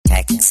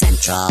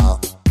Central.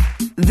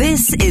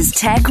 This is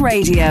Tech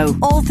Radio.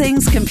 All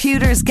things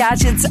computers,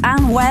 gadgets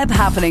and web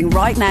happening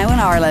right now in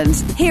Ireland.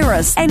 Hear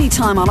us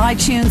anytime on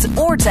iTunes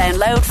or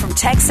download from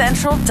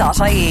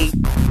techcentral.ie.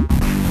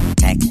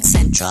 Tech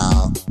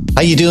Central.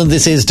 How you doing?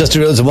 This is Dusty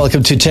Rhodes and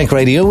welcome to Tech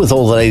Radio with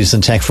all the latest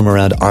in tech from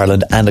around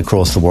Ireland and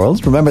across the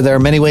world. Remember, there are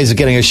many ways of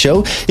getting a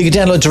show. You can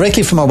download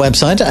directly from our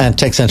website at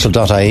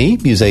techcentral.ie,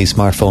 use a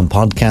smartphone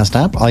podcast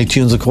app,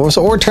 iTunes of course,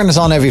 or turn us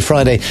on every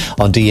Friday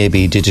on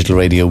DAB Digital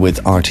Radio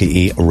with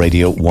RTE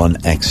Radio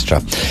 1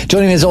 Extra.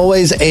 Joining me as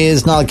always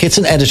is Niall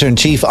Kitson,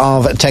 Editor-in-Chief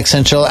of Tech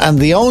Central, and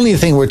the only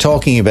thing we're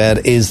talking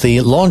about is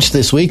the launch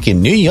this week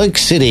in New York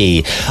City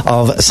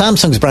of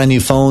Samsung's brand new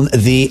phone,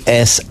 the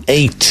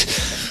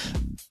S8.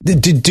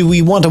 Do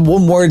we want a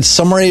one-word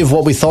summary of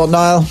what we thought,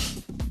 Niall?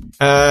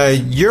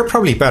 You're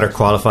probably better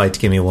qualified to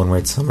give me a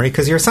one-word summary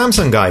because you're a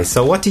Samsung guy.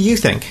 So what do you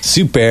think?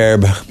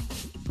 Superb.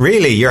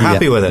 Really? You're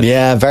happy with it?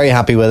 Yeah, very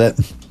happy with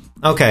it.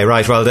 Okay,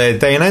 right. Well,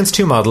 they announced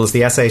two models,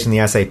 the S8 and the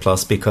S8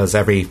 Plus, because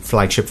every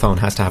flagship phone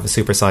has to have a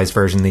supersized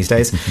version these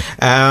days.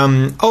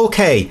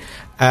 Okay.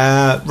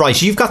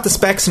 Right, you've got the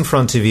specs in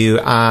front of you,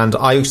 and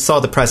I saw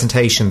the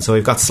presentation, so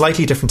we've got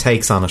slightly different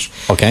takes on it.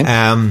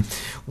 Okay.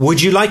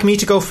 Would you like me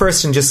to go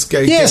first and just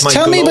give Yes, my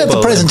tell me about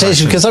the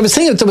presentation, because I was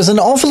thinking there was an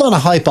awful lot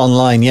of hype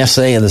online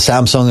yesterday, and the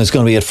Samsung is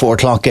going to be at 4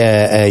 o'clock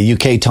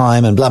UK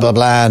time and blah, blah,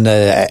 blah, and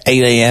 8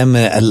 a.m.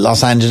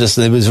 Los Angeles.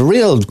 It was a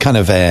real kind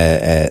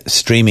of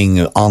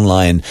streaming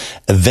online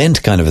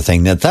event kind of a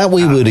thing. Now, that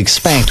we would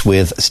expect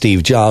with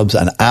Steve Jobs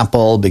and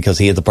Apple, because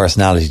he had the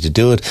personality to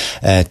do it.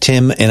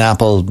 Tim in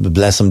Apple,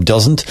 bless him,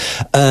 doesn't.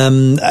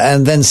 And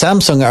then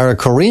Samsung are a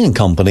Korean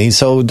company,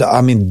 so,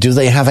 I mean, do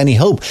they have any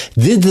hope?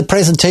 Did the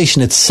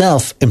presentation itself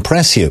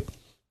impress you?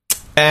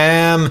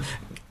 No.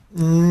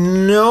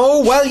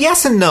 Well,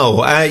 yes and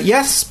no.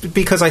 Yes,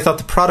 because I thought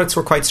the products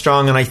were quite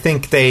strong, and I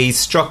think they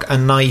struck a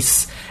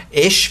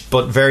nice-ish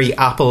but very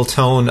Apple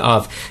tone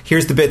of,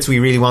 here's the bits we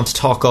really want to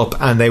talk up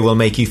and they will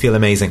make you feel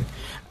amazing.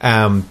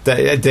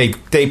 They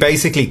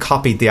basically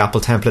copied the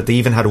Apple template. They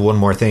even had one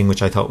more thing,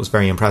 which I thought was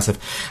very impressive.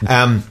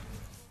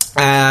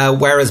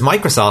 Whereas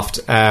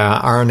Microsoft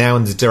are now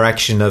in the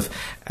direction of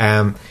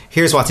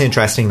here's what's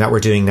interesting that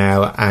we're doing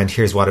now, and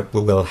here's what it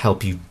will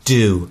help you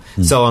do.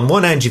 So on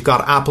one end you've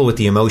got Apple with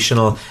the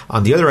emotional,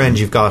 on the other end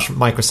you've got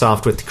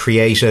Microsoft with the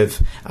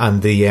creative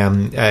and the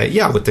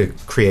with the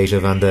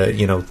creative and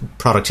the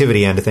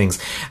productivity end of things.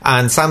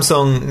 And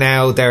Samsung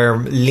now, they're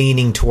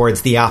leaning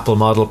towards the Apple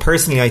model.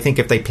 Personally, I think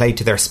if they played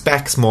to their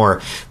specs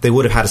more, they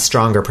would have had a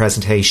stronger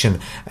presentation.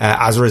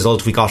 As a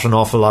result, we got an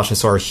awful lot of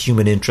sort of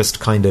human interest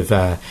kind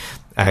of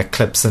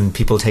clips and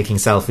people taking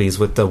selfies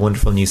with the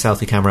wonderful new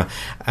selfie camera.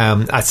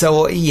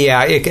 So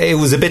yeah, it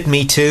was a bit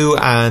Me Too,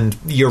 and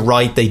you're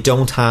right, they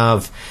don't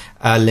have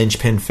a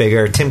linchpin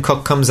figure. Tim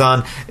Cook comes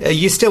on,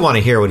 you still want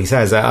to hear what he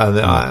says.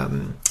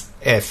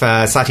 If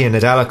Satya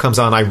Nadella comes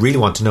on, I really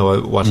want to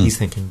know what he's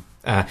thinking.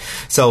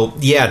 So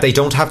yeah, they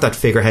don't have that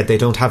figurehead, they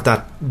don't have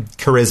that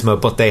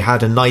charisma, but they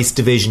had a nice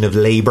division of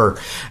labour,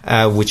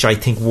 which I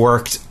think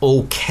worked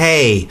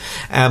okay.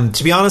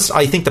 To be honest,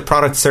 I think the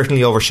product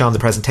certainly overshone the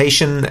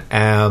presentation.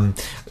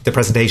 The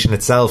presentation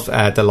itself,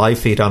 the live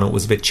feed on it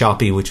was a bit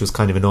choppy, which was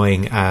kind of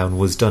annoying, and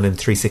was done in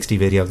 360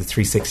 video. The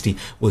 360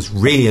 was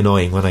really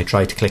annoying when I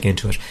tried to click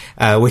into it,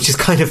 which is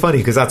kind of funny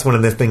because that's one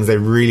of the things they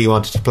really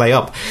wanted to play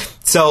up.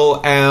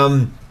 So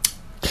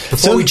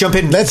before we jump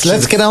in,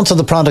 let's get on to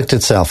the product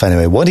itself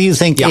anyway. What do you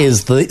think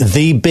is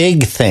the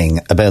big thing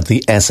about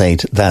the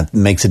S8 that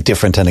makes it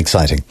different and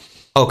exciting?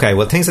 Okay,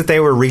 well, things that they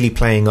were really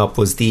playing up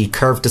was the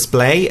curved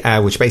display,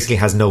 which basically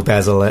has no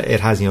bezel. It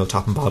has,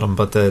 top and bottom,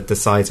 but the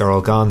sides are all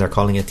gone. They're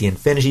calling it the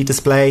Infinity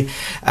display.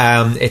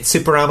 It's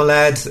Super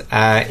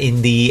AMOLED.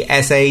 In the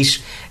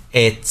S8,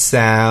 it's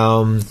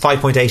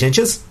 5.8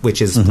 inches, which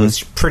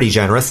is pretty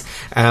generous.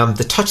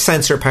 The touch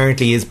sensor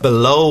apparently is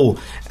below,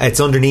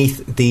 it's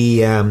underneath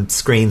the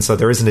screen, so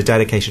there isn't a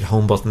dedicated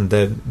home button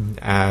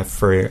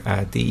for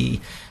the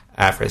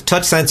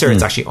touch sensor.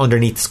 It's actually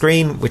underneath the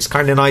screen, which is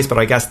kind of nice, but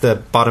I guess the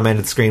bottom end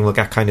of the screen will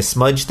get kind of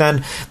smudged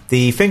then.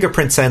 The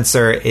fingerprint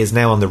sensor is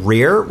now on the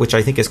rear, which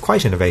I think is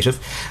quite innovative.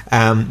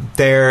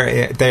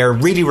 They're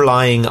really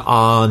relying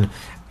on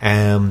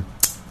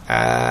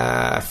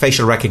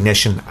facial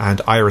recognition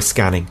and iris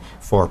scanning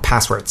for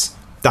passwords.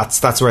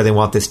 That's where they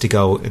want this to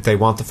go. They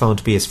want the phone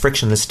to be as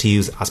frictionless to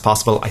use as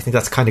possible. I think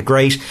that's kind of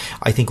great.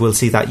 I think we'll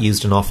see that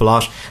used an awful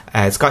lot.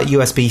 It's got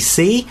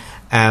USB-C.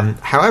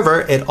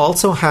 However, it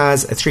also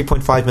has a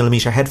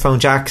 3.5mm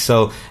headphone jack,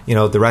 so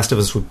the rest of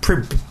us would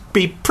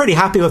be pretty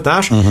happy with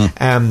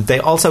that. They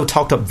also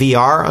talked up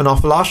VR an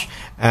awful lot.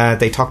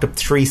 They talked up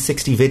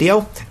 360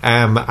 video,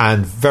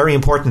 and very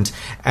important,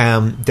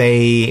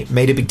 they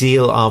made a big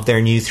deal of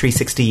their new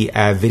 360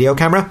 video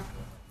camera,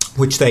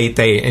 which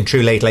they in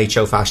true late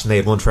show fashion, they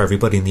had one for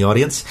everybody in the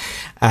audience.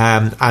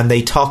 And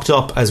they talked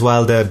up as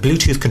well the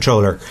Bluetooth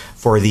controller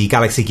for the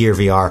Galaxy Gear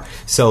VR.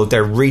 So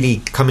they're really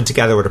coming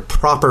together with a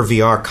proper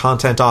VR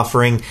content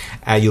offering.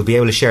 You'll be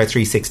able to share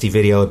 360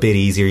 video a bit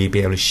easier. You'll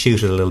be able to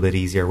shoot it a little bit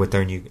easier with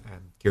their new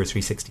Gear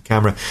 360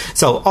 camera.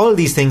 So all of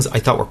these things I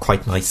thought were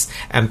quite nice.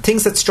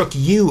 Things that struck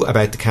you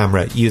about the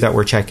camera, you that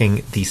were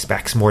checking the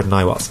specs more than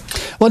I was.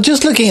 Well,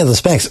 just looking at the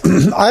specs,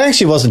 I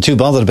actually wasn't too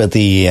bothered about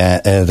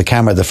the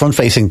camera. The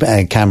front-facing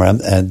camera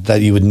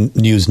that you would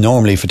use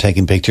normally for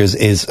taking pictures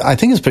I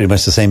think it's pretty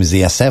much the same as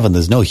the S7.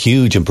 There's no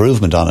huge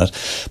improvement on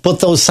it.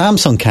 But those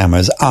Samsung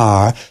cameras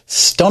are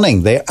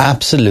stunning. They're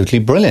absolutely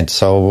brilliant.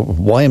 So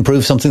why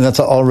improve something that's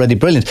already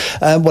brilliant?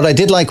 What I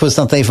did like was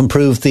that they've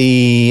improved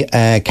the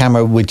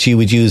camera which you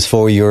would use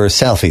for your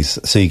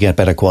selfies, so you get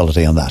better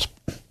quality on that.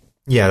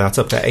 Yeah, that's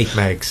up to 8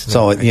 megs.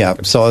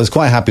 So I was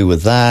quite happy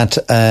with that.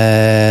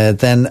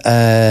 Then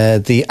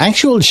the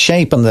actual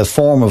shape and the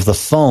form of the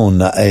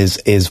phone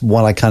is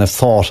what I kind of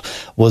thought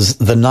was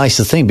the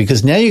nicest thing,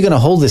 because now you're going to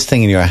hold this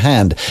thing in your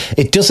hand.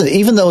 It doesn't,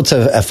 even though it's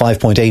a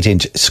 5.8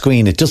 inch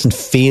screen, it doesn't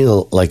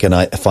feel like a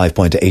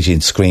 5.8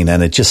 inch screen,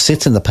 and it just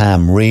sits in the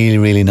palm really,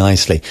 really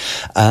nicely.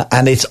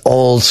 And it's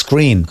all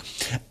screen.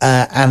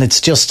 And it's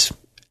just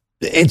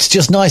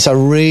nice. I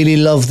really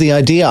love the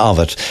idea of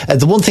it.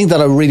 The one thing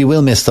that I really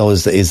will miss, though,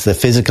 is the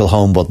physical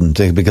home button,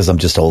 because I'm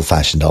just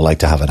old-fashioned. I like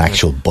to have an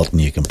actual button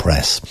you can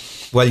press.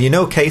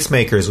 Well, case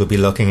makers would be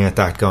looking at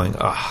that going,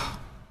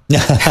 No,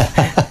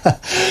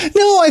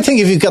 I think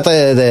if you've got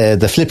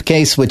the flip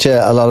case, which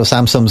a lot of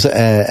Samsung's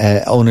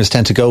owners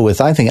tend to go with,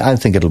 I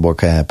think it'll work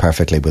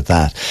perfectly with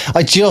that.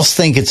 I just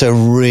think it's a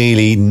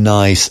really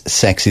nice,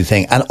 sexy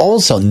thing, and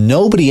also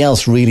nobody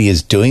else really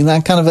is doing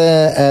that kind of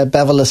a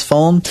bevel-less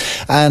phone,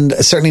 and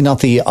certainly not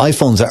the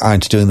iPhones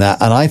aren't doing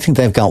that. And I think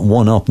they've got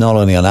one up not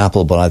only on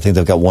Apple, but I think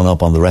they've got one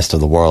up on the rest of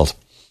the world.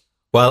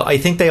 Well, I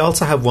think they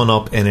also have one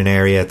up in an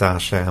area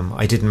that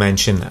I didn't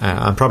mention,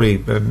 and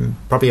probably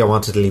I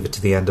wanted to leave it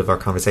to the end of our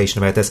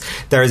conversation about this.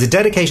 There is a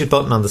dedicated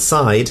button on the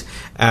side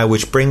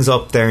which brings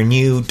up their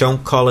new,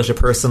 don't call it a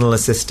personal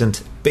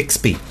assistant,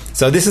 Bixby.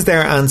 So this is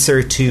their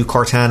answer to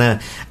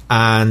Cortana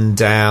and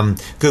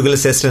Google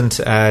Assistant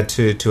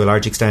to a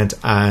large extent,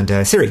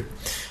 and Siri.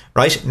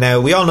 Right,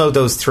 now we all know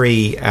those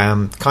three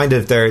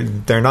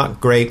they're not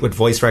great with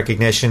voice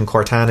recognition.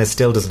 Cortana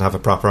still doesn't have a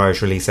proper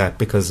Irish release yet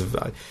because of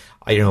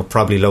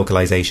probably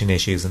localization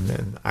issues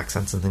and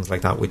accents and things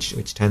like that,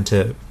 which tend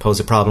to pose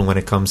a problem when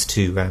it comes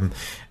to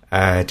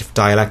different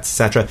dialects,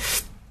 etc.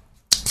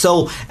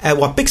 So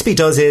what Bixby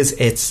does is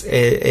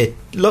it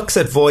looks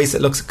at voice,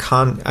 it looks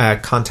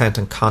at content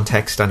and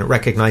context, and it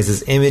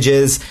recognises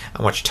images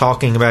and what you're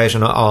talking about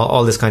and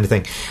all this kind of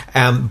thing.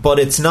 But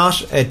it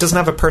doesn't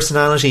have a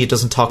personality, it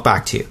doesn't talk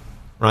back to you,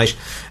 right?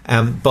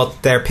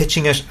 But they're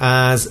pitching it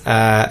as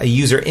a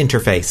user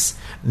interface,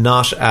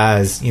 not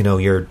as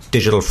your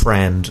digital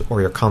friend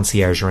or your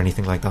concierge or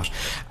anything like that.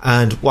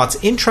 And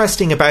what's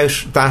interesting about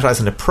that as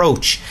an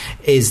approach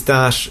is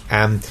that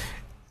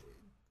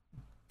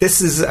this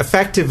is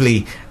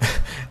effectively,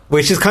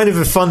 which is kind of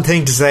a fun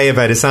thing to say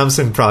about a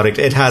Samsung product,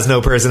 it has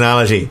no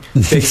personality.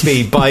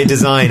 Bixby by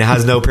design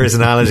has no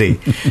personality.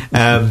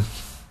 And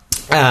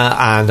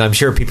I'm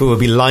sure people will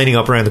be lining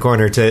up around the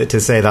corner to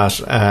say that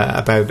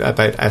about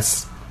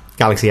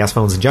Galaxy S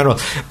phones in general.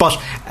 But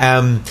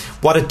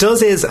what it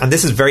does is, and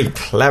this is very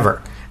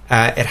clever,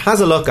 it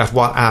has a look at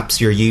what apps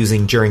you're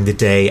using during the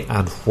day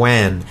and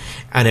when,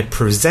 and it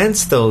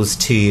presents those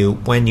to you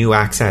when you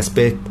access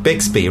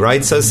Bixby,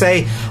 right? So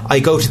say I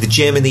go to the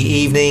gym in the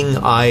evening,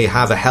 I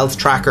have a health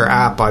tracker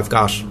app, I've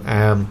got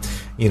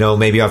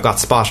maybe I've got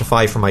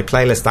Spotify for my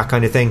playlist, that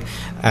kind of thing.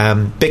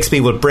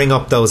 Bixby will bring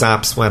up those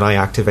apps when I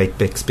activate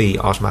Bixby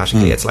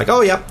automatically. It's like,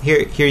 oh yeah,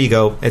 here you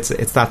go. It's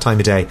that time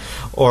of day.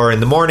 Or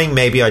in the morning,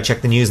 maybe I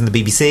check the news in the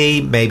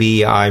BBC.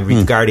 Maybe I read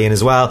The Guardian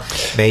as well.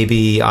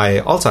 Maybe I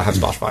also have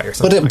Spotify or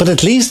something. But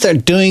at least they're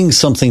doing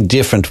something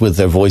different with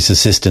their voice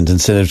assistant,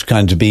 instead of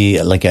trying to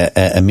be like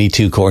a Me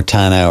Too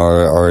Cortana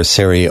or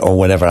Siri or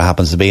whatever it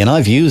happens to be. And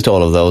I've used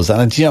all of those, and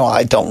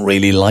I don't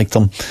really like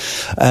them.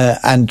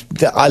 And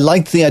I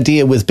like the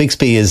idea with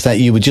Bixby is that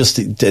you would just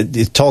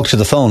talk to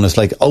the phone. It's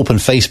like open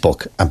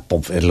Facebook, and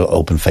it'll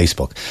open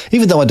Facebook.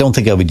 Even though I don't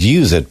think I would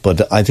use it,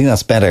 but I think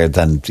that's better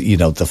than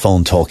the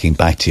phone talking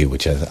back to you.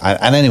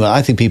 And anyway,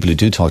 I think people who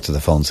do talk to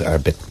the phones are a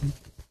bit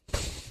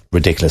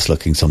ridiculous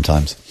looking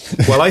sometimes.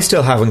 Well, I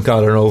still haven't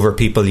gotten over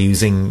people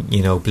using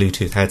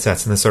Bluetooth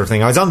headsets and this sort of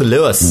thing. I was on the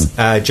Lewis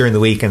during the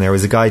week, and there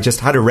was a guy just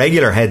had a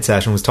regular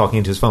headset and was talking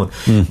into his phone.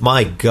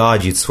 My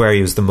God, you'd swear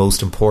he was the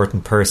most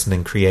important person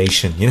in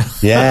creation.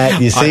 Yeah,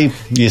 you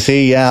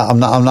see. Yeah, I'm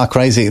not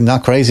crazy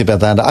about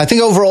that. I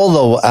think overall,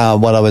 though,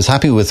 what I was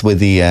happy with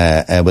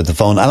the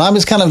phone, and I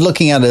was kind of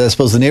looking at it. I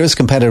suppose the nearest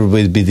competitor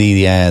would be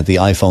the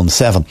iPhone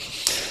 7.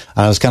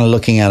 And I was kind of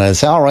looking at it and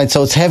say, all right,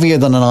 so it's heavier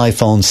than an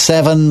iPhone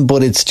 7,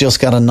 but it's just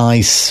got a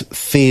nice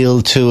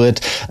feel to it.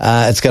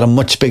 It's got a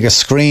much bigger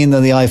screen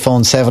than the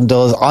iPhone 7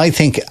 does. I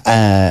think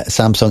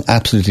Samsung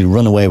absolutely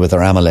run away with their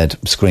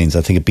AMOLED screens.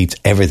 I think it beats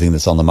everything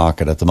that's on the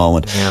market at the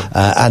moment.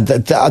 Yeah. And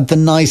the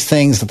nice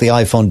things that the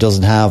iPhone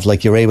doesn't have,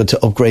 like you're able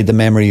to upgrade the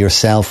memory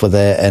yourself with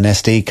an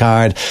SD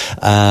card.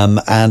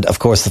 And of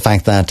course, the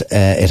fact that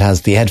it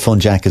has the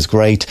headphone jack is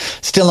great.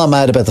 Still not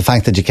mad about the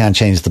fact that you can't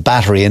change the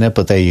battery in it,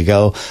 but there you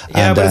go.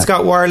 Yeah, but it's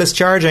got wireless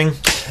charging.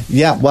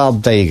 Yeah, well,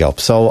 there you go.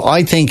 So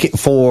I think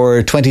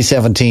for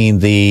 2017,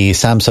 the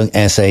Samsung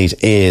S8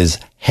 is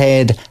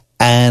head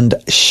and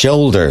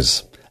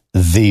shoulders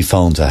the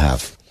phone to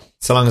have.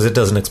 So long as it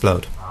doesn't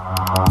explode.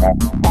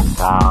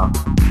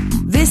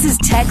 This is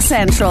Tech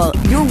Central,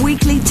 your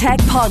weekly tech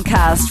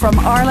podcast from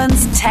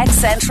Ireland's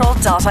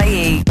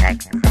techcentral.ie.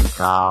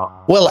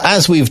 Well,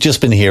 as we've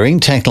just been hearing,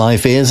 Tech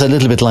Life is a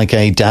little bit like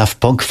a Daft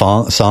Punk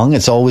song.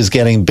 It's always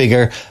getting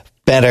bigger,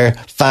 better,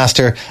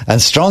 faster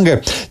and stronger.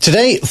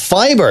 Today,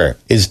 fibre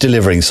is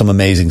delivering some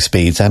amazing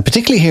speeds, and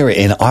particularly here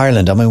in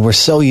Ireland. I mean, we're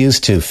so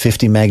used to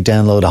 50 meg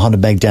download, 100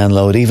 meg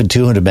download, even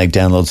 200 meg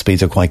download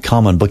speeds are quite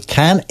common, but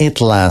can it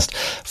last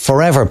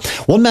forever?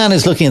 One man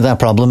is looking at that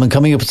problem and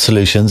coming up with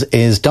solutions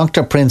is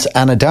Dr Prince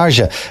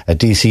Anandarajah at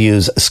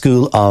DCU's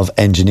School of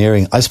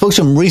Engineering. I spoke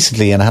to him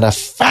recently and had a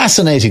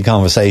fascinating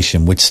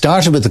conversation, which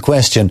started with the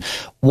question,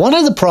 what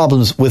are the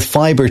problems with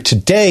fibre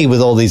today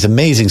with all these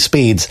amazing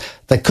speeds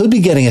that could be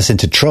getting us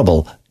into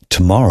trouble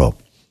tomorrow?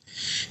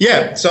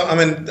 Yeah, so I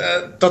mean,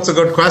 that's a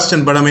good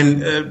question. But I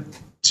mean,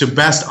 to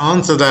best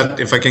answer that,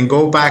 if I can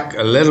go back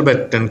a little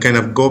bit and kind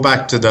of go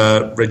back to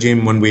the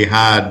regime when we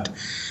had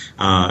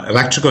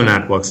electrical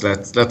networks,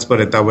 let's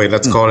put it that way,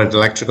 let's call it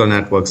electrical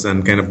networks,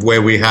 and kind of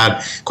where we had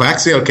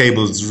coaxial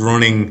cables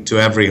running to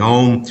every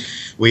home.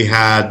 We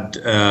had,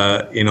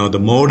 the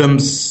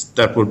modems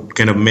that would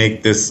kind of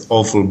make this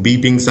awful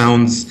beeping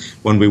sounds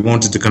when we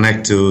wanted to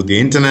connect to the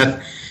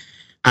internet.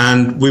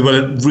 And we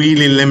were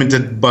really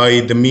limited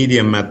by the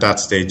medium at that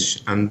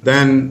stage. And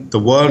then the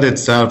world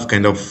itself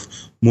kind of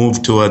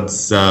moved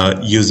towards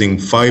using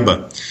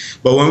fiber.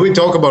 But when we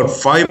talk about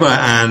fiber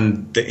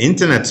and the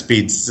internet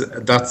speeds,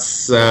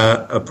 that's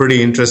a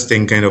pretty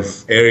interesting kind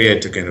of area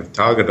to kind of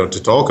target or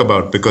to talk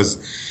about, because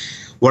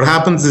what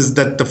happens is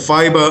that the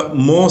fiber,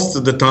 most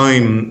of the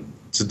time,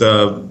 to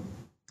the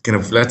kind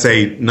of, let's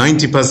say,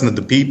 90% of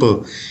the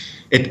people,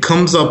 it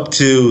comes up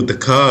to the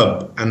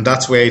curb, and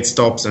that's where it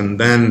stops. And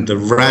then the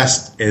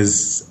rest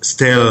is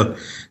still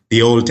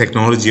the old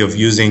technology of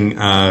using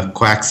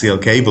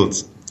coaxial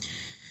cables.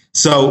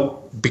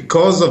 So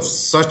because of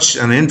such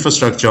an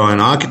infrastructure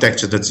and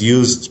architecture that's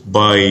used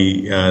by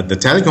the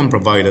telecom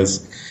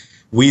providers,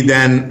 we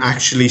then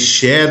actually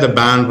share the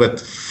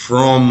bandwidth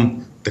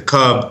from the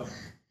curb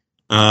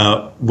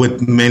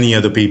with many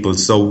other people.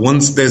 So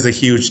once there's a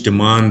huge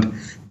demand,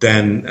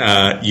 then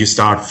you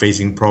start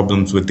facing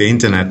problems with the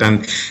internet.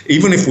 And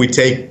even if we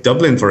take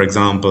Dublin, for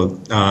example,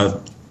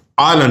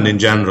 Ireland in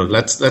general,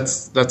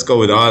 let's go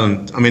with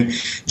Ireland. I mean,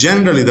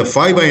 generally the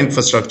fiber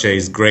infrastructure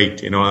is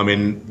great. I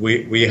mean,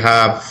 we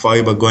have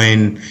fiber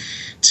going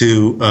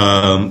to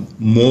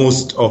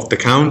most of the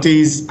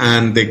counties,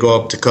 and they go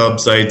up to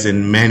curbsides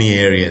in many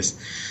areas.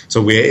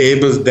 So we're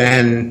able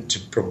then to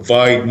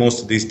provide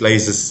most of these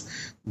places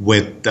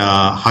with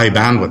high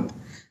bandwidth.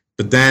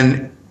 But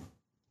then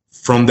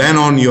from then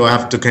on, you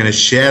have to kind of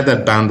share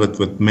that bandwidth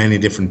with many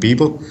different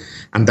people,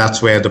 and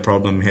that's where the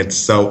problem hits.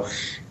 So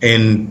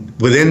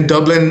within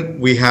Dublin,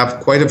 we have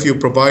quite a few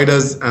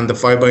providers, and the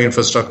fiber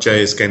infrastructure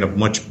is kind of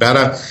much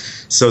better.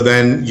 So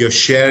then you're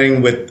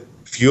sharing with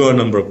fewer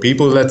number of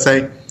people, let's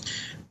say.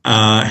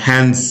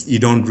 Hence, you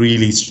don't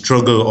really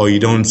struggle, or you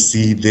don't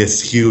see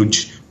this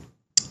huge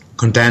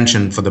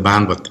contention for the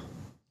bandwidth.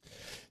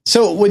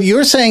 So what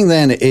you're saying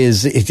then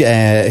is,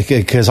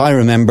 because I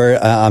remember,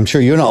 I'm sure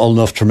you're not old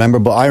enough to remember,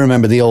 but I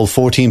remember the old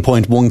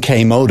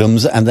 14.1K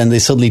modems, and then they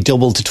suddenly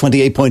doubled to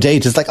 28.8.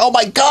 It's like, oh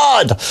my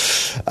God!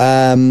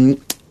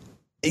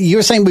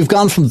 You're saying we've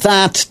gone from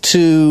that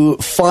to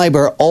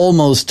fibre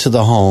almost to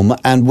the home,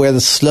 and where the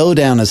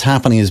slowdown is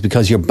happening is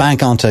because you're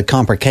back onto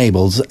copper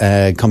cables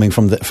coming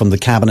from the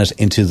cabinet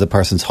into the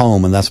person's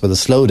home, and that's where the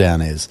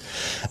slowdown is.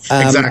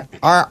 Exactly.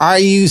 Are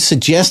you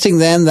suggesting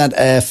then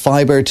that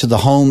fibre to the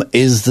home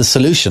is the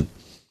solution?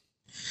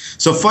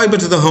 So fibre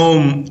to the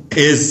home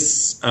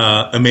is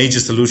a major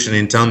solution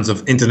in terms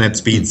of internet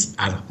speeds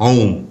at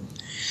home.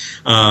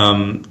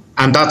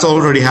 And that's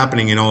already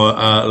happening, a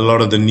lot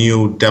of the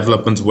new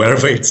developments,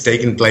 wherever it's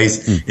taking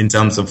place in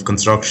terms of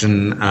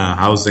construction,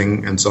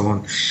 housing, and so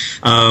on.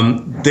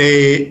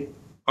 They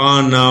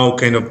are now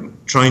kind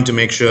of trying to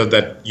make sure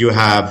that you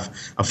have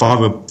a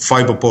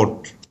fiber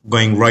port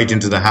going right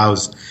into the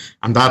house.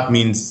 And that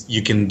means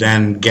you can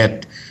then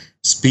get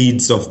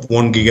speeds of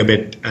 1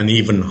 gigabit and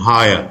even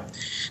higher.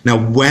 Now,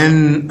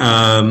 when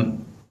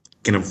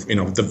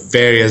the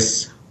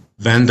various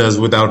vendors,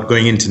 without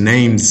going into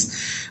names,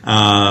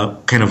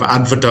 kind of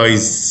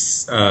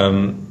advertise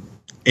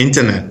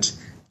internet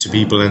to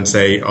people and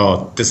say,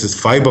 oh, this is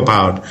fiber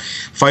powered.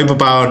 Fiber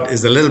powered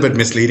is a little bit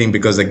misleading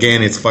because,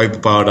 again, it's fiber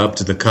powered up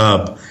to the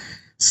curb.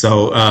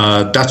 So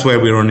that's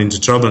where we run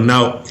into trouble.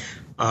 Now,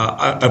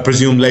 I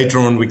presume later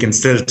on we can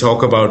still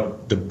talk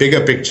about the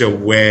bigger picture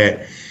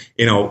where,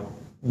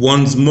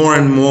 once more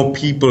and more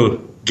people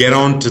get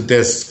onto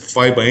this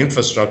fiber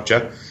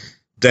infrastructure,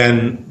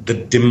 then the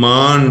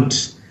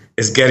demand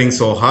is getting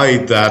so high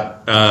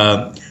that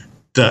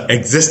the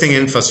existing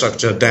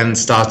infrastructure then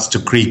starts to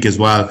creak as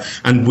well.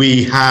 And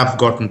we have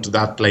gotten to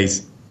that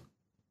place.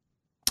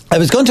 I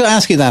was going to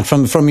ask you that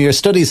from your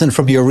studies and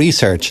from your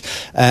research,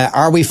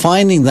 are we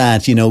finding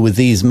that, with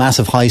these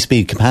massive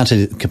high-speed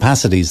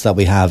capacities that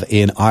we have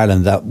in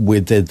Ireland, that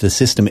with the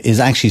system is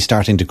actually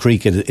starting to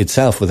creak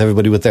itself, with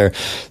everybody with their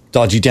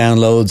dodgy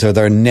downloads or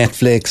their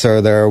Netflix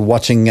or they're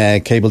watching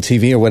cable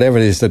TV or whatever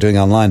it is they're doing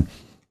online?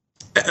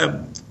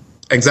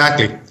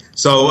 Exactly.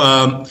 So,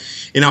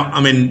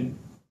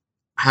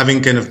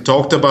 having kind of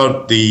talked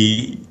about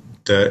the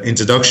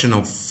introduction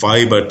of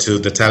fiber to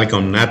the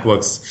telecom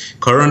networks,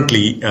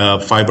 currently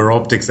fiber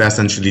optics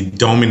essentially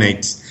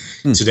dominates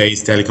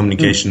today's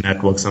telecommunication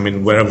networks.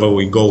 Wherever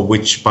we go,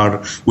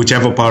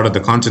 whichever part of the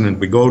continent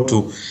we go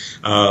to,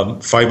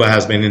 fiber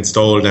has been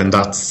installed, and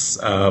that's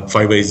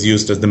fiber is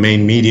used as the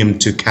main medium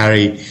to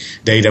carry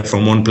data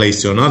from one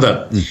place to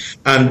another.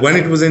 And when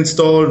it was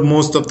installed,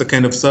 most of the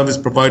kind of service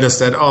providers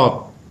said,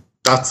 "Oh,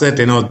 that's it.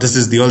 This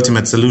is the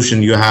ultimate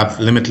solution. You have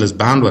limitless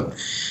bandwidth."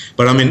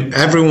 But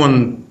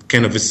everyone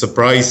kind of is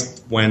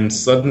surprised when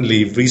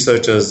suddenly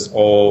researchers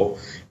or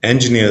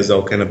engineers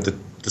or kind of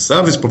the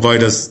service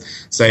providers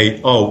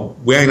say, "Oh,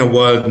 we're in a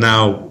world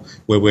now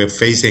where we're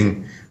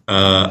facing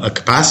a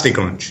capacity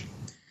crunch."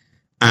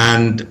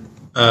 And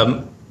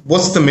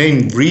what's the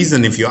main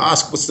reason, if you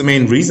ask, what's the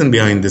main reason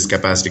behind this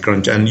capacity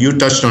crunch? And you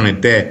touched on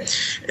it there.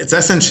 It's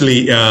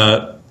essentially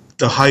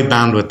the high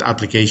bandwidth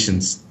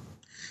applications.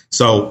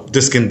 So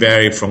this can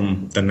vary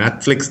from the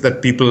Netflix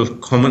that people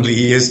commonly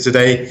use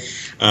today,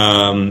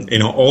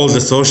 all the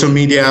social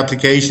media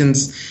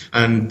applications,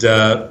 and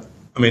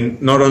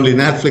not only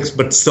Netflix,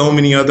 but so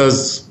many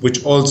others,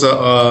 which also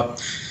are,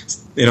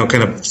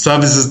 kind of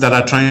services that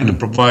are trying to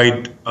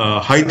provide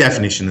high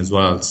definition as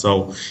well.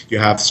 So you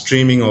have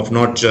streaming of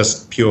not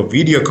just pure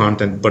video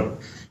content, but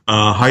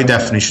high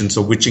definition,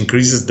 so which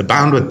increases the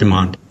bandwidth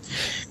demand.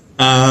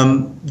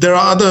 There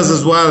are others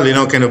as well,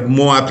 kind of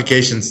more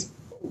applications.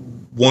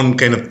 One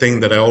kind of thing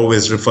that I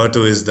always refer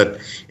to is that,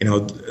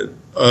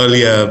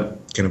 earlier,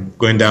 kind of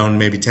going down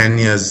maybe 10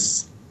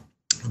 years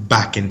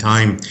back in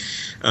time,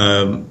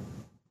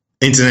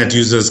 internet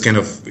users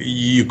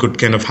you could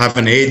kind of have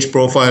an age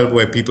profile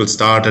where people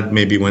started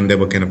maybe when they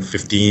were kind of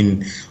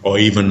 15 or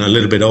even a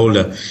little bit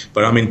older.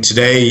 But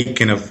today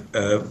kind of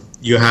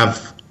you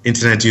have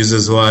internet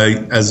users who are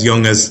as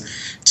young as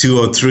 2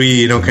 or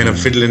 3, kind of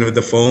fiddling with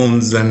the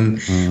phones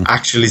and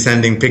actually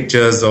sending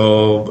pictures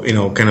or,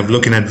 kind of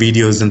looking at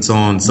videos and so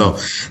on. So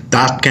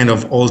that kind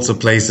of also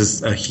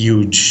places a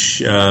huge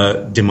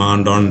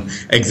demand on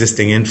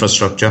existing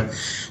infrastructure.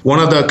 One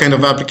other kind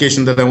of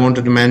application that I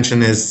wanted to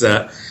mention is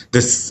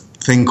this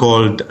thing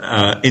called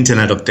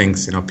Internet of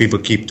Things. People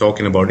keep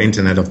talking about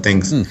Internet of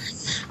Things.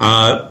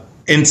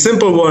 In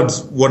simple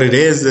words, what it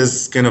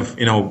is kind of,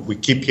 we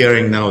keep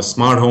hearing now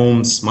smart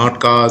homes, smart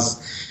cars,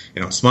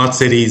 smart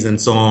cities and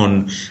so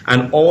on.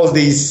 And all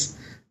these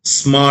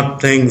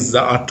smart things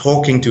that are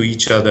talking to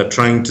each other,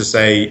 trying to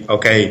say,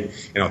 okay,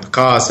 the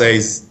car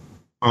says,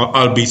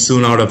 I'll be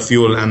soon out of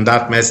fuel. And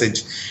that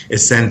message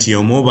is sent to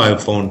your mobile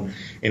phone.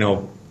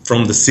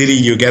 From the city,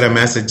 you get a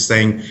message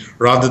saying,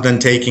 rather than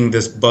taking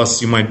this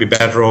bus, you might be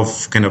better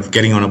off kind of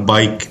getting on a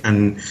bike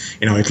and,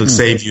 it'll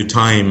save you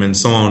time and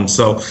so on.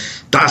 So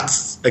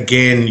that's,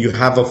 again, you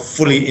have a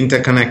fully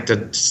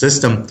interconnected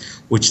system,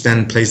 which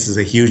then places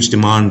a huge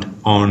demand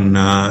on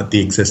the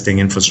existing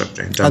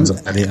infrastructure in terms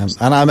of that. Yeah.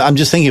 And I'm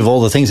just thinking of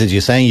all the things that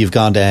you're saying. You've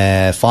got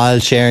file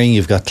sharing,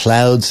 you've got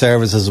cloud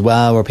service as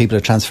well, where people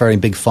are transferring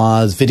big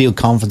files, video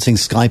conferencing,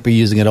 Skype are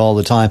using it all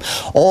the time.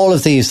 All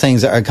of these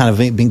things are kind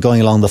of been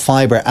going along the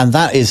fibre, and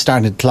that is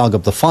starting to clog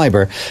up the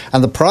fibre.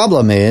 And the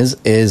problem is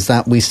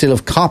that we still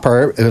have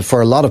copper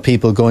for a lot of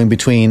people going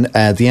between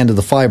the end of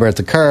the fibre at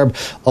the curb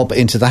up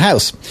into the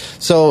house.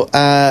 So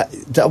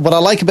what I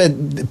like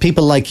about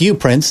people like you,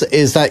 Prince,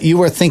 is that you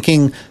were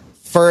thinking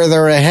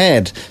further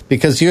ahead,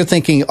 because you're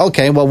thinking,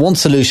 okay, well, one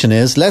solution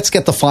is let's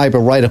get the fibre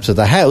right up to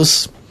the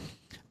house,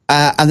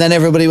 and then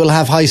everybody will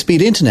have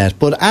high-speed internet.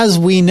 But as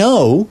we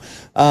know,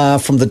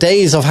 from the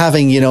days of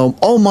having,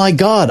 oh my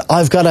God,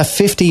 I've got a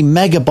 50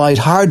 megabyte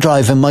hard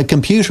drive in my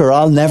computer,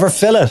 I'll never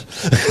fill it.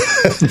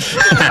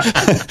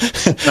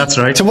 That's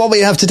right. To what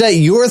we have today,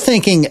 you're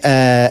thinking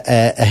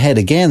ahead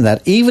again,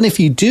 that even if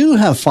you do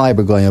have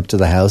fibre going up to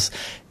the house,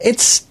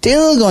 it's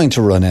still going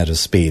to run out of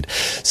speed.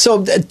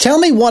 So tell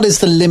me, what is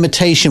the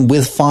limitation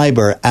with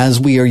fibre as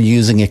we are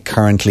using it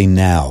currently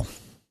now?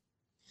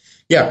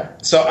 Yeah,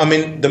 so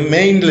the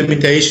main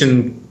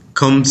limitation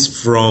comes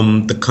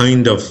from the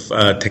kind of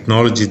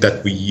technology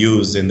that we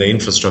use in the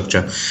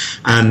infrastructure,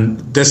 and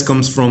this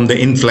comes from the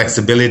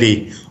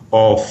inflexibility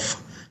of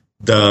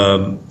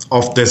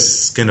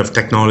this kind of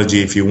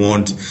technology, if you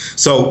want.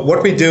 So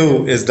what we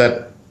do is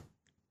that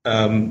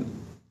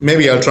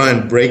maybe I'll try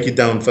and break it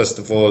down first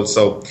of all.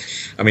 So,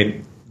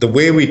 the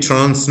way we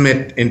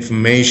transmit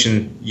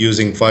information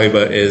using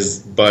fiber is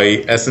by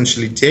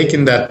essentially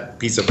taking that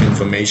piece of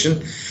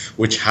information,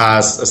 which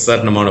has a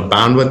certain amount of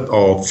bandwidth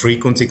or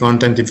frequency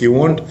content, if you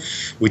want.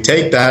 We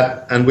take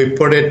that and we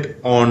put it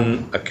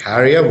on a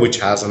carrier,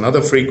 which has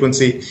another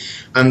frequency,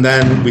 and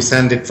then we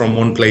send it from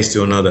one place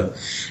to another.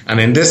 And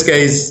in this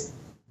case,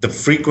 the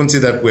frequency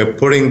that we're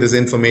putting this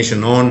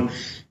information on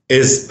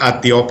is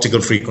at the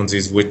optical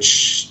frequencies,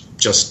 which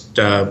just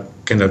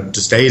kind of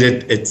to state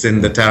it, it's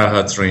in the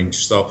terahertz range.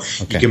 So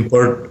you can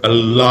put a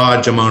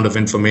large amount of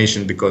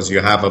information because you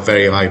have a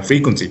very high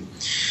frequency.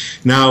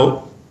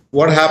 Now,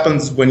 what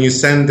happens when you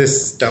send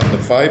this down the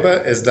fiber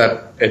is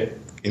that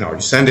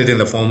you send it in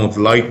the form of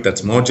light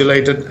that's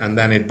modulated, and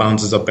then it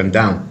bounces up and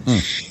down.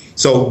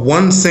 So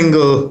one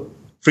single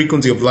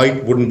frequency of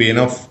light wouldn't be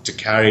enough to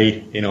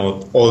carry,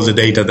 all the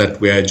data that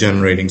we are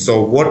generating.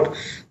 So what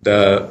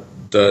the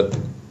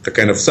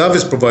kind of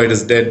service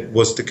providers did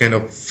was to kind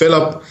of fill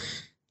up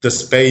the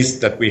space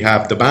that we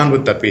have, the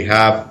bandwidth that we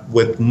have,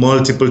 with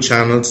multiple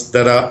channels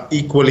that are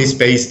equally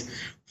spaced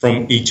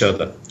from each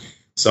other.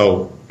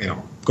 So,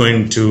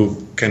 going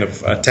to kind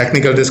of a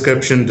technical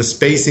description, the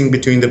spacing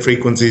between the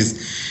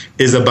frequencies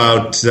is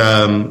about,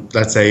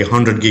 let's say,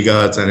 100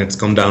 gigahertz, and it's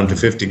come down to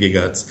 50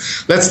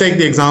 gigahertz. Let's take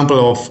the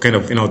example of kind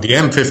of, the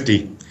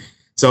M50.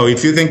 So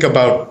if you think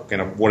about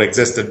kind of what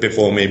existed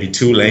before, maybe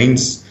 2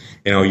 lanes,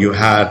 you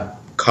had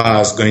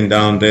cars going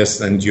down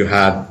this, and you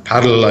had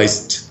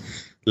parallelized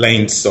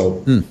lanes.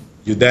 So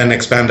you then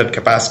expanded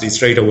capacity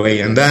straight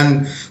away, and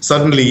then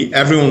suddenly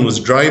everyone was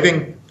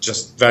driving,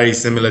 just very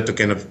similar to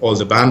kind of all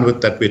the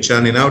bandwidth that we're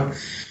churning out.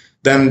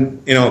 Then,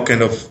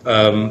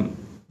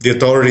 the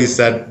authorities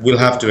said, we'll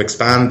have to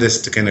expand this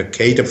to kind of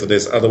cater for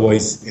this.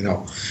 Otherwise,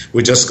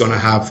 we're just going to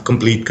have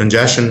complete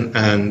congestion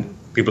and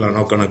people are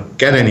not going to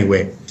get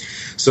anywhere.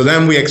 So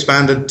then we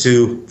expanded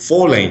to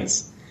 4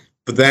 lanes.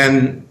 But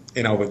then,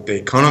 with the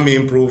economy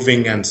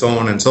improving and so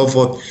on and so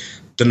forth,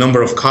 the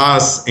number of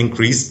cars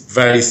increased,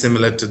 very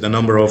similar to the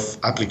number of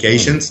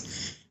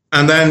applications.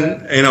 And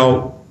then,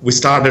 we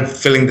started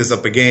filling this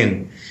up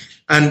again.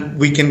 And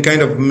we can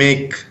kind of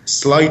make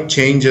slight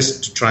changes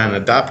to try and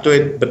adapt to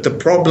it. But the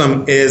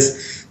problem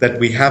is that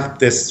we have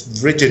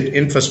this rigid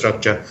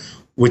infrastructure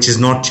which is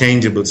not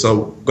changeable.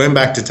 So going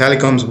back to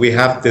telecoms, we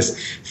have this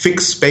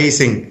fixed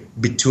spacing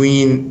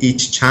between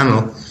each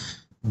channel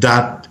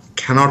that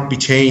cannot be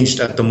changed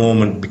at the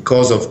moment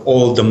because of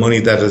all the money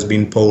that has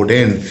been poured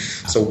in.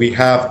 So we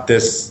have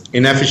this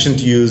inefficient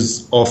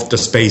use of the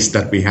space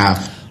that we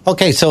have.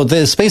 Okay, so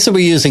the space that we're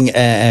using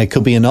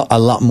could be a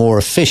lot more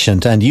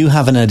efficient, and you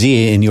have an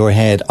idea in your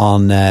head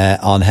on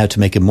how to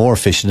make it more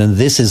efficient, and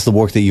this is the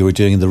work that you were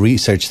doing, the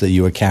research that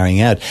you were carrying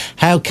out.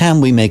 How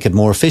can we make it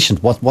more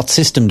efficient? What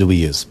system do we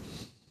use?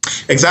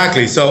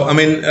 Exactly. So,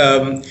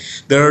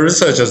 there are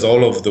researchers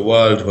all over the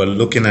world who are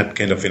looking at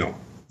kind of,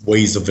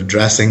 ways of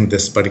addressing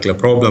this particular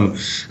problem.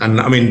 And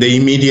the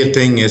immediate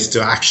thing is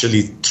to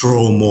actually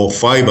throw more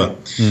fiber.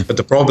 But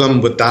the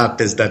problem with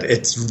that is that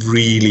it's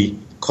really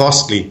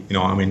costly.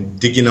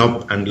 Digging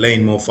up and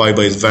laying more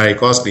fiber is very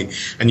costly,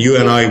 and you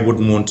and I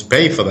wouldn't want to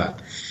pay for that.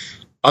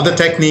 Other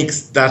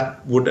techniques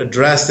that would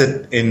address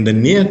it in the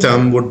near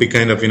term would be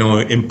kind of,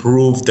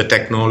 improve the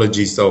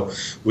technology so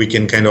we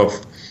can kind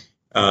of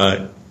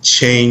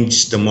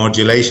change the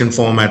modulation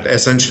format.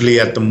 Essentially,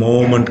 at the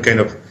moment, kind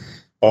of,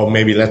 or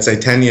maybe let's say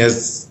 10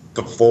 years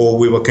before,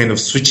 we were kind of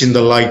switching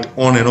the light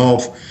on and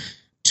off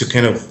to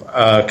kind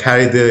of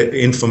carry the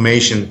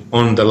information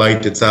on the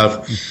light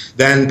itself.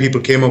 Then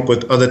people came up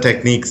with other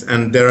techniques,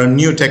 and there are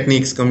new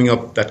techniques coming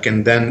up that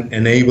can then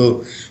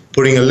enable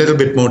putting a little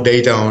bit more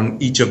data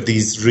on each of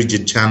these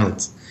rigid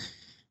channels.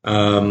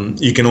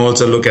 You can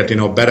also look at,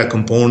 better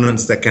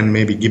components that can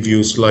maybe give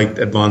you slight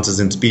advances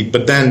in speed.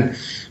 But then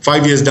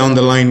 5 years down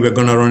the line, we're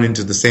going to run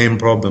into the same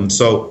problem.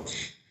 So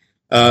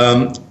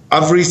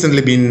I've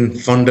recently been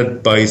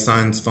funded by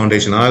Science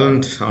Foundation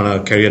Ireland on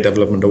a Career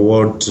Development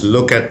Award to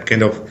look at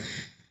kind of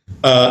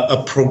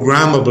a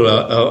programmable,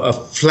 a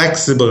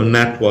flexible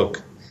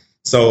network.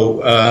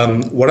 So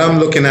what I'm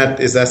looking at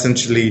is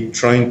essentially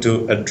trying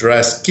to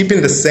address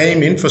keeping the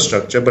same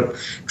infrastructure, but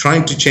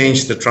trying to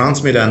change the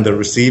transmitter and the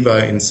receiver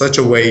in such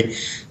a way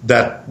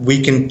that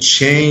we can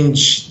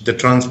change the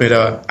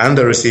transmitter and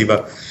the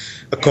receiver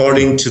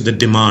according to the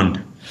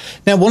demand.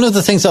 Now, one of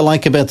the things I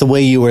like about the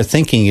way you were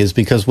thinking is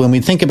because when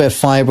we think about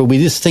fibre, we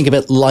just think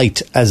about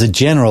light as a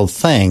general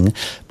thing,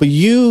 but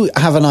you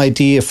have an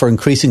idea for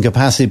increasing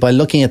capacity by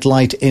looking at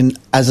light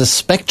as a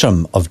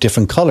spectrum of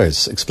different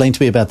colours. Explain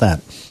to me about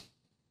that.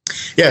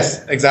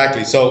 Yes,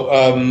 exactly. So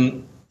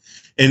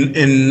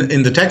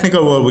in the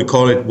technical world, we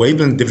call it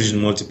wavelength division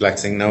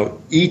multiplexing. Now,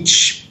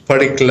 each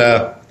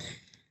particular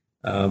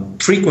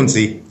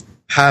frequency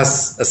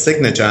has a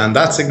signature, and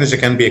that signature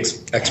can be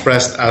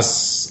expressed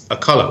as a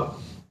colour.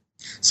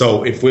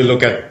 So if we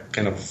look at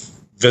kind of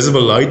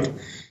visible light,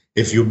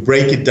 if you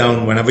break it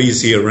down whenever you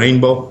see a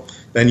rainbow,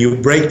 then you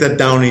break that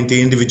down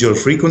into individual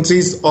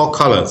frequencies or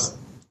colors.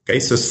 Okay,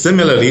 so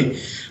similarly,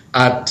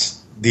 at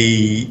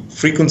the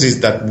frequencies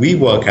that we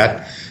work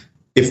at,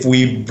 if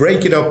we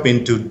break it up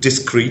into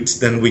discretes,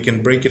 then we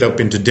can break it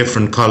up into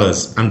different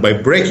colors. And by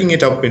breaking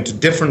it up into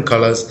different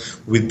colors,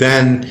 we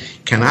then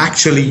can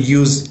actually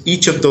use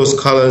each of those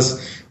colors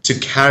to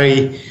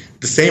carry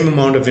the same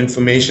amount of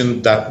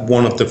information that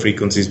one of the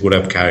frequencies would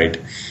have carried.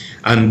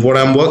 And what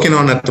I'm working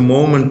on at the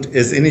moment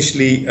is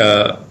initially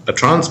a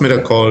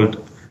transmitter called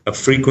a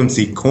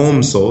frequency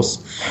comb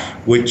source,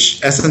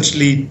 which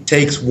essentially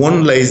takes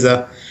one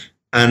laser,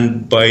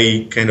 and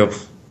by kind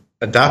of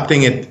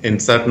adapting it in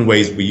certain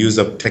ways, we use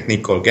a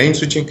technique called gain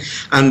switching,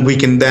 and we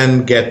can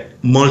then get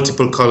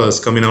multiple colors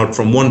coming out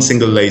from one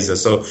single laser.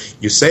 So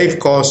you save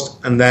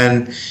cost, and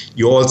then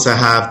you also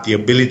have the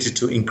ability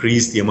to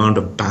increase the amount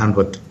of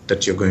bandwidth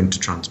that you're going to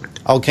transmit.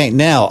 Okay,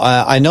 now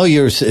I know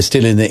you're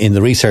still in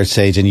the research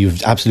stage, and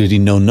you've absolutely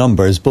no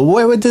numbers. But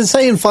where would they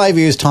say in 5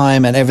 years'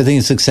 time, and everything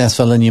is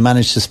successful, and you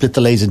manage to split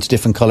the laser into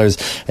different colours,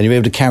 and you're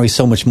able to carry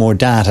so much more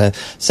data?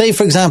 Say,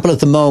 for example, at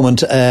the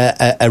moment,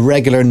 a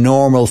regular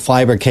normal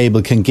fibre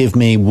cable can give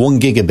me 1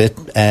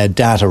 gigabit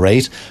data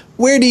rate.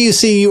 Where do you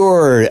see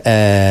your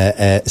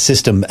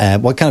system?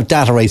 What kind of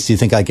data rates do you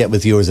think I get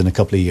with yours in a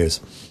couple of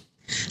years?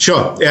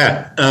 Sure,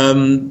 yeah.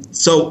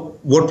 So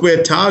what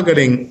we're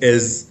targeting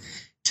is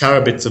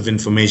terabits of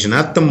information.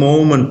 At the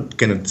moment,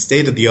 kind of the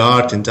state of the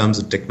art in terms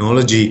of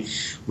technology,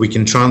 we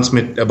can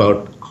transmit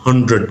about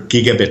 100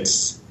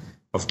 gigabits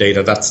of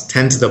data. That's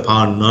 10 to the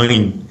power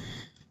 9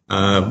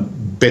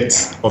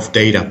 bits of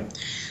data.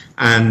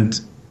 And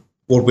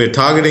what we're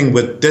targeting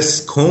with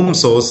this comb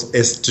source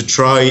is to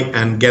try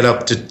and get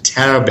up to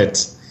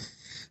terabits.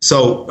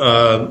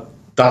 So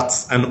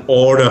that's an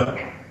order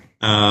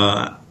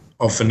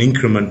of an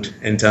increment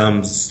in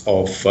terms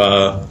of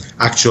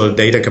actual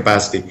data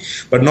capacity.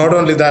 But not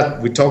only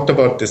that, we talked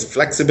about this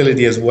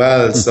flexibility as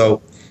well.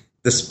 So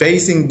the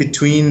spacing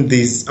between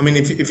these, I mean,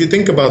 if you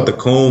think about the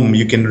comb,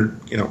 you can,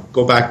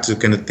 go back to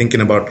kind of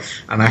thinking about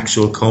an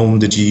actual comb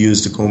that you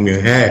use to comb your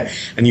hair.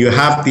 And you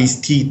have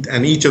these teeth,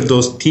 and each of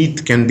those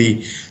teeth can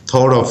be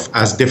thought of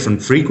as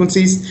different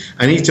frequencies.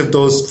 And each of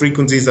those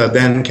frequencies are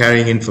then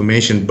carrying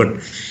information.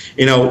 But,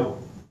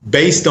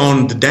 based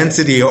on the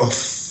density of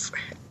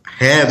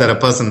hair that a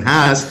person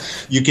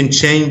has, you can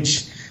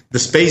change the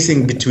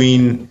spacing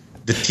between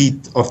the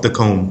teeth of the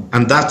comb,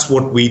 and that's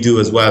what we do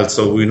as well.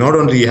 So we not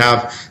only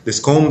have this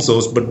comb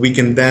source, but we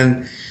can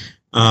then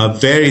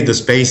vary the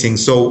spacing,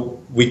 so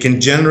we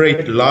can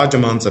generate large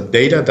amounts of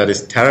data, that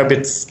is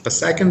terabits per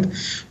second,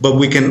 but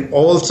we can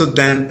also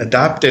then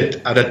adapt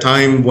it at a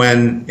time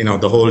when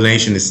the whole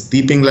nation is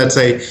sleeping, let's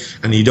say,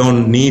 and you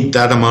don't need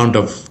that amount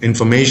of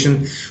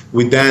information.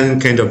 We then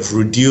kind of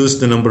reduce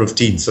the number of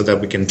teeth so that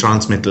we can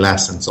transmit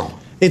less and so on.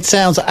 It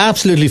sounds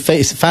absolutely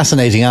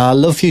fascinating. I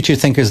love future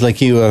thinkers like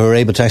you who are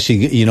able to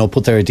actually,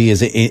 put their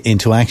ideas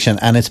into action.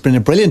 And it's been a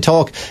brilliant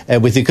talk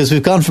with you, because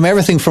we've gone from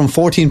everything from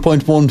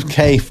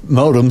 14.1K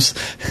modems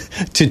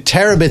to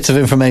terabits of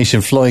information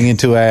flowing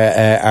into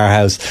our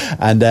house.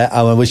 And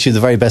I wish you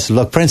the very best of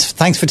luck. Prince,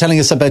 thanks for telling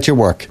us about your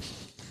work.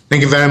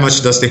 Thank you very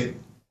much, Dusty.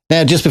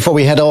 Now, just before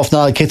we head off,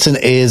 Niall Kitson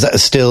is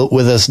still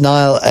with us.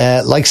 Niall,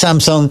 like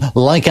Samsung,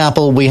 like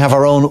Apple, we have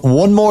our own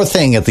one more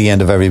thing at the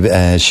end of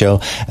every show.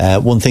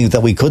 One thing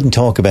that we couldn't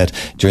talk about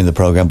during the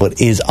programme,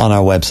 but is on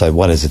our website.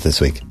 What is it this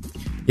week?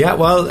 Yeah,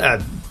 well,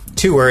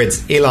 2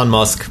 words, Elon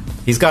Musk.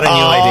 He's got a new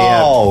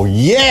idea. Oh,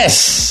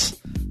 yes!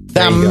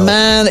 That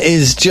man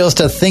is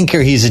just a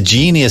thinker. He's a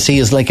genius. He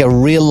is like a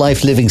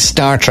real-life living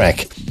Star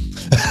Trek.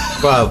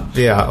 Well,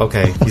 yeah,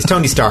 okay. He's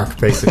Tony Stark,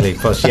 basically,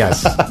 but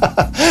yes.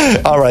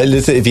 All right,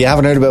 listen, if you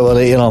haven't heard about what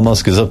Elon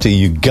Musk is up to,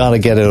 you got to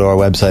get it on our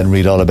website and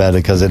read all about it,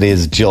 because it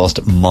is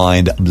just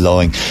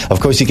mind-blowing. Of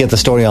course, you get the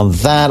story on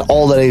that,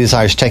 all the latest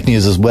Irish tech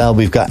news as well.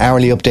 We've got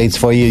hourly updates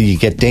for you. You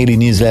get daily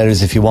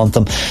newsletters if you want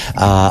them,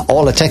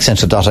 all at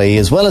techcentral.ie,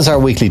 as well as our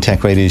weekly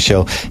tech radio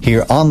show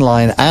here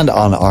online and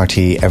on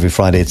RTE every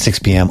Friday at 6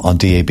 p.m. on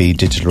DAB,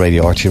 Digital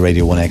Radio, RTE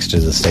Radio 1 Extra,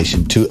 the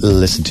station to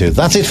listen to.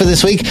 That's it for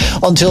this week.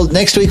 Until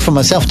next week,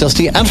 from myself,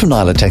 Dusty, and from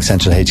Niall at Tech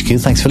Central HQ,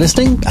 thanks for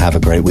listening. Have a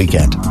great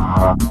weekend.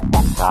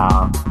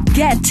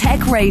 Get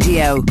Tech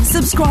Radio.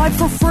 Subscribe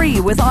for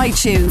free with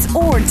iTunes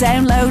or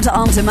download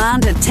on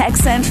demand at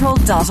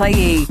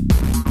techcentral.ie.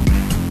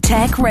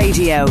 Tech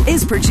Radio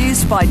is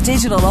produced by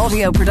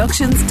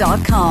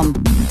digitalaudioproductions.com.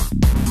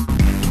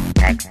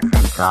 Tech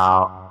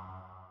Central.